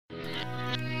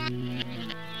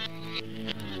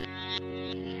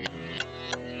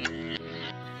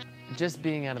Just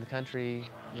being out of the country,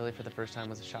 really for the first time,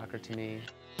 was a shocker to me.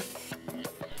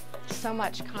 So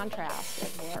much contrast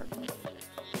at work.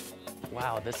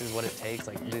 Wow, this is what it takes.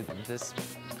 Like, this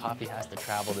coffee has to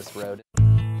travel this road.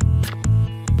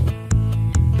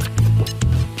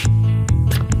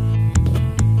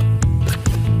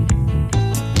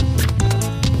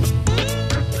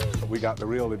 We got the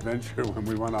real adventure when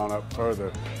we went on up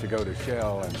further to go to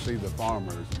Shell and see the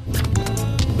farmers.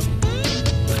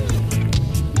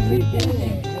 I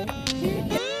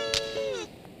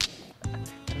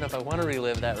don't know if I want to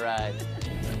relive that ride.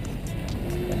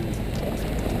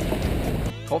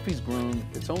 Coffee's grown,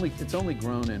 it's only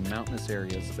grown in mountainous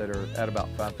areas that are at about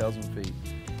 5,000 feet.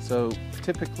 So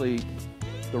typically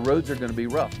the roads are going to be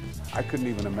rough. I couldn't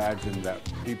even imagine that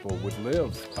people would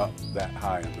live up that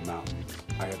high in the mountains.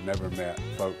 I had never met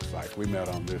folks like we met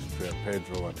on this trip,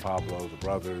 Pedro and Pablo, the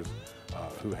brothers,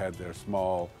 who had their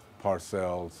small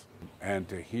parcels, and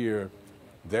to hear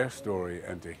their story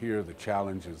and to hear the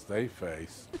challenges they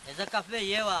face. Ese café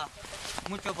lleva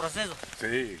mucho proceso.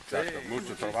 Sí, exacto,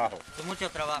 mucho trabajo. Mucho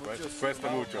trabajo. Cuesta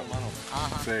mucho.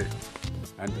 Sí.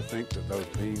 And to think that those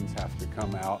beans have to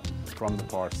come out from the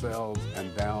parcels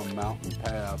and down mountain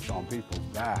paths on people's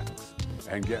backs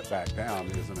and get back down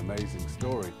is an amazing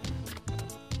story.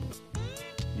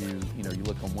 You know, you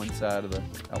look on one side of the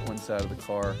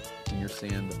car and you're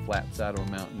seeing the flat side of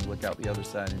a mountain. You look out the other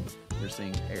side and you're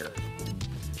seeing air.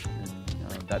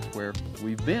 And that's where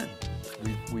we've been.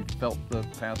 We've felt the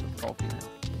path of coffee now.